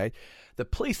 okay? The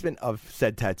placement of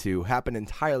said tattoo happened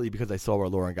entirely because I saw where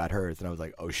Lauren got hers, and I was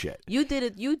like, oh, shit. You did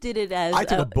it as... I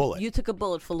took a bullet. You took a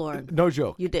bullet for Lauren. No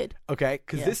joke. You did. Okay?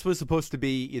 Because this was supposed to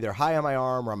be either high on my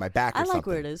arm or on my back or something. I like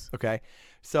where it is. Okay?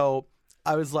 So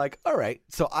I was like, all right.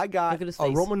 So I got Look at his a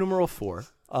face. Roman numeral 4.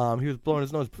 He was blowing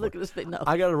hus nose before. Look at his face. No.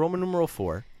 I got a Roman numeral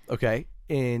 4, okay,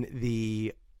 in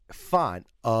the font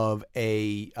of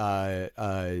a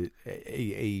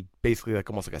basically like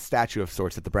almost like a statue of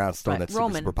sorts at the brownstone. Right. That's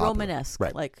super popular. Romanesque.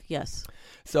 Right. Like, yes.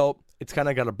 So it's kind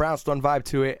of got a brownstone vibe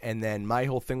to it. And then my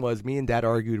whole thing was me and Dad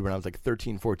argued when I was like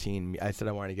 13, 14. I said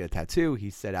I wanted to get a tattoo. He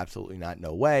said absolutely not,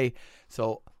 no way.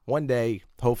 So one day,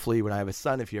 hopefully when I have a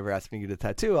son, if you ever ask me to get a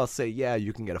tattoo, I'll say, yeah,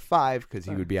 you can get a 5 because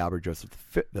he would be Albert Joseph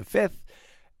the Fifth,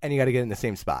 and you got to get it in the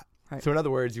same spot. Right. So in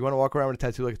other words, you want to walk around with a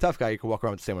tattoo like a tough guy, you can walk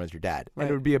around with the same one as your dad. Right.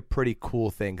 And it would be a pretty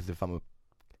cool thing because if I'm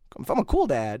a cool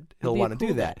dad, he'll be a want to do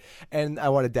cool that. And I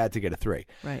wanted Dad to get a 3.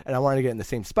 Right. And I wanted to get it in the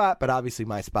same spot, but obviously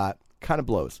my spot kind of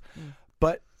blows.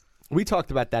 But we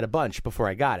talked about that a bunch before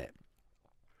I got it.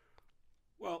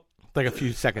 Well, like a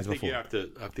few seconds I think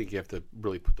before. I think you have to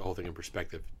really put the whole thing in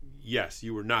perspective. Yes,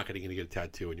 you were not going to get a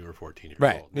tattoo when you were 14 years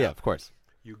Right. old. Yeah, Now, of course.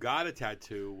 You got a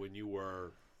tattoo when you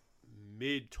were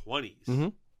mid-20s,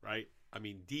 Mhm. right? I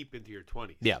mean, deep into your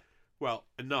 20s. Yeah. Well,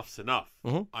 enough's enough.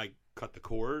 Mhm. I cut the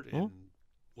cord, and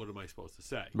what am I supposed to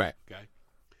say? Right. Okay.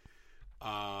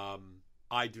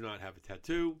 I do not have a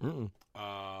tattoo. Mm-mm.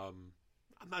 I'm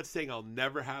not saying I'll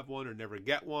never have one or never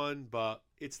get one, but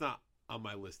it's not on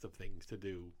my list of things to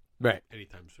do Right.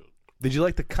 anytime soon. Did you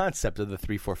like the concept of the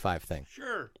 3, 4, 5 thing?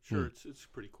 Sure. It's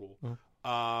pretty cool.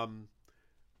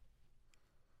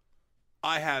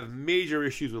 I have major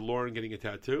issues with Lauren getting a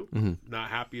tattoo.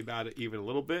 Not happy about it even a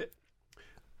little bit.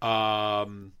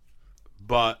 But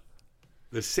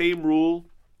the same rule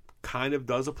kind of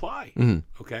does apply.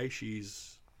 Okay,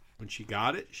 when she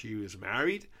got it, she was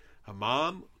married, a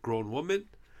mom, grown woman,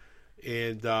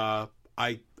 and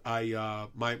my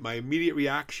immediate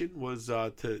reaction was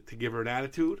to give her an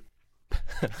attitude.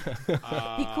 He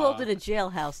called it a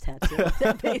jailhouse tattoo.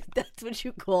 That's what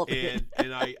you called it.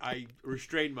 And I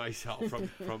restrained myself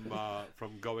from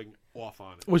going off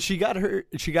on it. Well, she got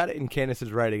it in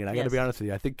Candace's writing, and I got to Yes. be honest with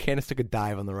you, I think Candace took a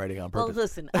dive on the writing on purpose. Well,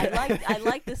 listen, I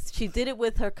like this. She did it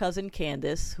with her cousin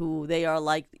Candace, who they are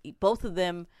like, both of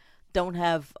them don't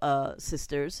have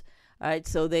sisters. All right,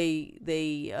 so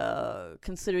they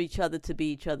consider each other to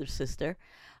be each other's sister.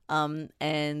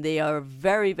 And they are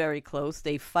very, very close.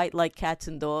 They fight like cats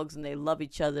and dogs, and they love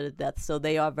each other to death. So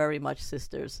they are very much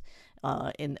sisters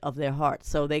of their heart.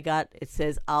 So it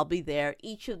says, I'll be there.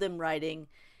 Each of them writing.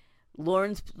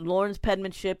 Lauren's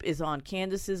penmanship is on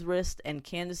Candace's wrist, and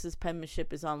Candace's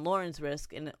penmanship is on Lauren's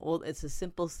wrist, and it's a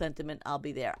simple sentiment, I'll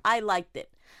be there. I liked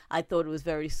it. I thought it was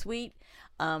very sweet.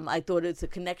 I thought it's a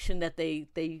connection that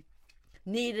they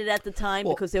needed at the time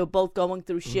because they were both going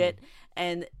through shit,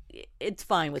 and it's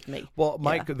fine with me. Well,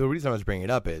 Mike, the reason I was bringing it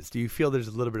up is, do you feel there's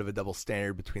a little bit of a double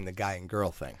standard between the guy and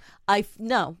girl thing?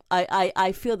 No.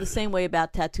 I feel the same way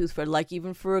about tattoos,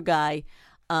 even for a guy.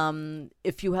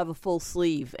 If you have a full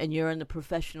sleeve and you're in the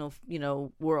professional,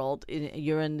 world,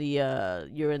 you're in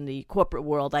the corporate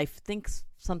world, I think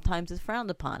sometimes it's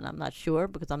frowned upon. I'm not sure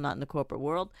because I'm not in the corporate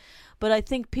world, but I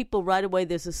think people right away,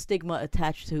 there's a stigma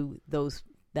attached to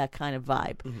that kind of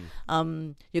vibe.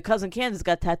 Mm-hmm. Your cousin Candace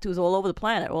got tattoos all over the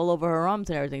planet, all over her arms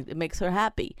and everything. It makes her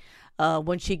happy.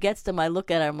 When she gets them, I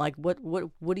look at her. I'm like, what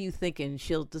are you thinking?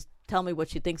 She'll just tell me what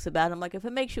she thinks about it. I'm like, if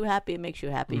it makes you happy, it makes you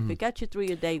happy. Mm-hmm. If it got you through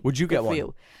your day, would you get one?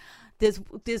 You. There's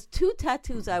 2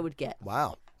 tattoos I would get.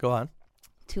 Wow, go on.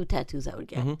 2 tattoos I would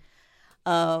get.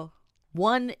 Mm-hmm.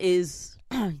 One is,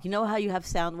 you know how you have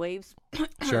sound waves?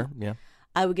 Sure, yeah.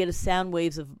 I would get a sound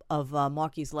waves of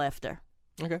Marky's laughter.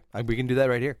 Okay, we can do that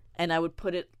right here. And I would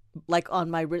put it like on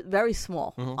my wrist, very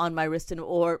small, on my wrist,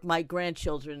 or my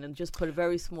grandchildren, and just put a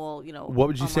very small, What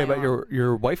would you say about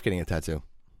your wife getting a tattoo?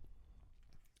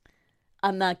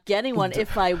 I'm not getting one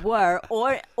if I were,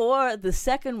 or the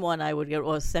second one I would get,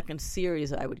 or second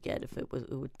series I would get if it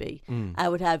would be. I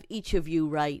would have each of you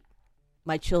write,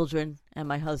 my children and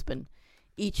my husband,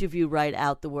 each of you write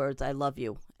out the words "I love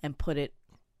you" and put it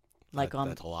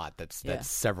that's a lot. That's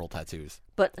several tattoos.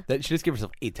 But she just give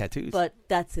herself 8 tattoos. But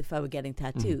that's if I were getting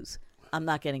tattoos. I'm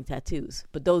not getting tattoos.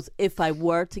 But those, if I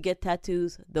were to get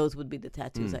tattoos, those would be the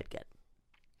tattoos I'd get.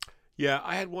 Yeah,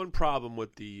 I had one problem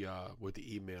with the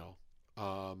email.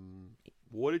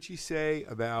 What did she say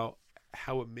about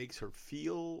how it makes her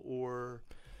feel, or?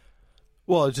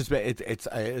 Well, it's just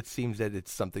it seems that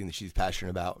it's something that she's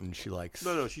passionate about and she likes.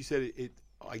 No, she said it.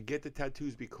 I get the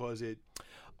tattoos because it.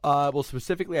 Well,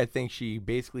 specifically, I think she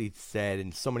basically said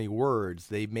in so many words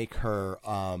they make her.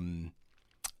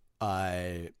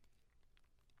 They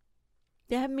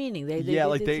have meaning.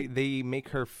 They make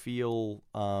her feel.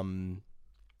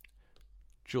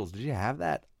 Jules, did you have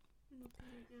that?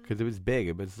 Because it was big.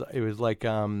 It was like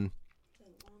yeah,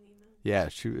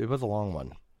 it was a long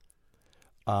one.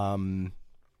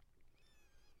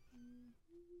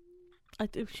 I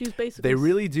think she's basically. They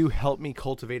really do help me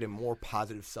cultivate a more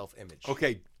positive self-image.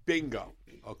 Okay, bingo.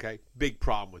 Okay, big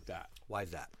problem with that. Why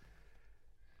is that?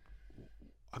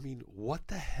 I mean, what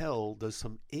the hell does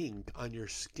some ink on your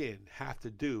skin have to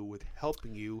do with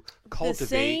helping you cultivate the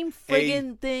same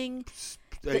friggin' thing?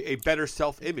 A better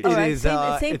self-image. It is.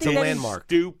 It's a landmark.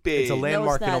 Stupid. It's a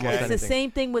landmark in almost anything. It's the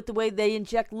same thing with the way they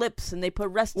inject lips and they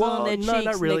put Restylane on their cheeks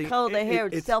not really. and they color their hair.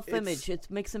 It's self-image. It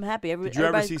makes them happy. Did you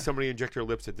ever see somebody inject their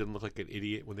lips that didn't look like an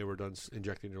idiot when they were done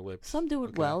injecting their lips? Some do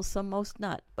it well, some most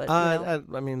not. But I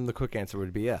mean, the quick answer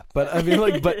would be yeah. But I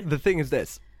mean, but the thing is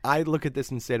this: I look at this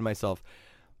and say to myself,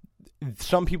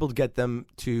 some people get them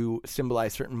to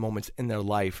symbolize certain moments in their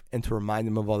life and to remind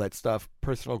them of all that stuff.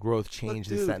 Personal growth, change,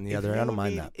 this, that, and the other. And I don't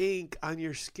mind that. Ink on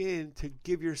your skin to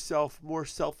give yourself more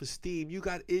self-esteem. You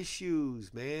got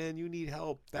issues, man. You need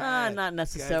help. Not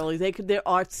necessarily. Okay? They're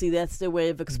artsy. That's their way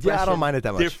of expression. Yeah, I don't mind it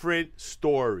that much. Different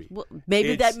story. Well,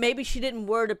 maybe she didn't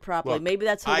word it properly. Look, maybe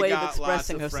that's her way of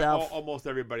expressing herself. Almost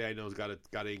everybody I know has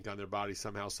got ink on their body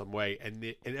somehow, some way,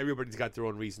 and everybody's got their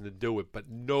own reason to do it. But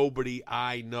nobody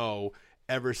I know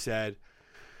ever said,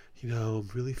 I'm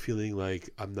really feeling like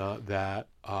I'm not that.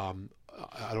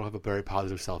 I don't have a very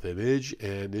positive self-image,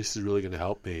 and this is really going to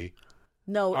help me.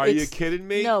 No, are you kidding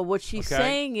me? No, what she's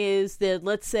saying is that,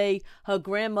 let's say her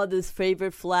grandmother's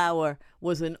favorite flower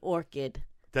was an orchid.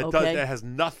 That has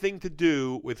nothing to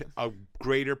do with a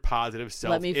greater positive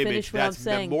self-image. Let me finish what I'm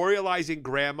saying. Memorializing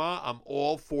grandma. I'm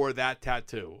all for that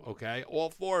tattoo. Okay, all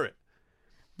for it.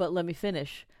 But let me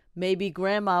finish. Maybe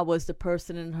grandma was the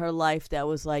person in her life that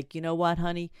was like, you know what,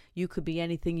 honey, you could be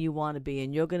anything you want to be,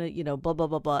 and you're going to, blah, blah,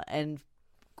 blah, blah. And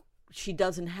she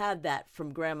doesn't have that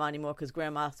from grandma anymore because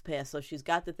grandma's passed. So she's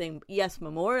got the thing, yes,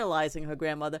 memorializing her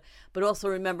grandmother, but also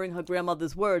remembering her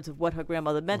grandmother's words of what her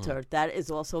grandmother meant to her. That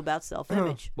is also about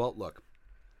self-image. Well, look,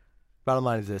 bottom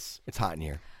line is this. It's hot in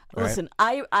here. Listen,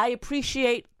 I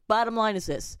appreciate, bottom line is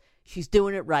this. She's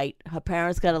doing it right. Her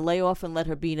parents got to lay off and let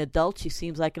her be an adult. She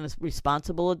seems like a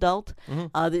responsible adult.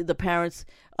 The parents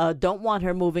don't want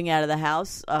her moving out of the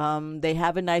house. They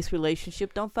have a nice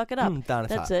relationship. Don't fuck it up.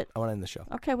 That's it. I want to end the show.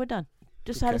 Okay, we're done.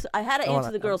 I had to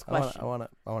answer the girl's question. I want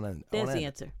to end. There's the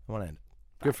answer. I want to end.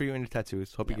 Good for you and your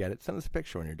tattoos. Hope you get it. Send us a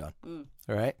picture when you're done.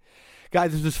 All right?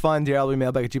 Guys, this was fun.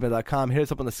 DRLWmailbag@gmail.com. Hit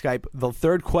us up on the Skype. The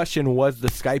third question was the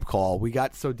Skype call. We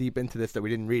got so deep into this that we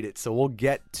didn't read it, so we'll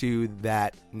get to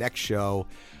that next show.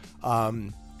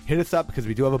 Hit us up because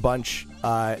we do have a bunch.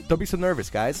 Don't be so nervous,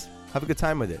 guys. Have a good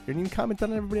time with it. You can comment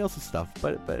on everybody else's stuff,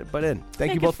 but in.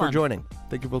 Thank you both for joining.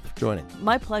 Thank you both for joining.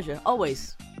 My pleasure.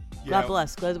 Always. God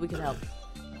bless. Glad that we can help.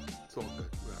 It's all good.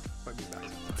 Might be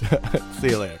back. See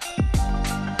you later.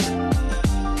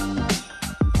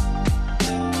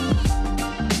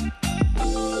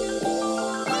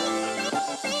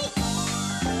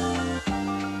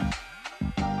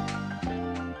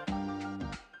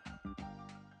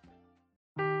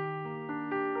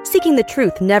 Seeking the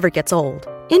truth never gets old.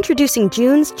 Introducing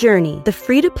June's Journey, the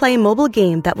free-to-play mobile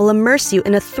game that will immerse you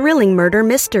in a thrilling murder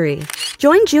mystery.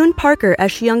 Join June Parker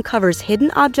as she uncovers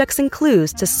hidden objects and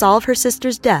clues to solve her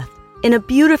sister's death in a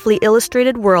beautifully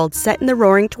illustrated world set in the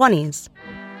Roaring '20s.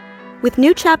 With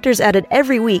new chapters added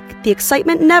every week, the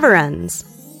excitement never ends.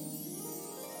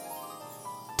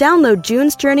 Download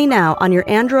June's Journey now on your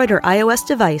Android or iOS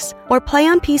device or play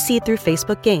on PC through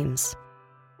Facebook Games.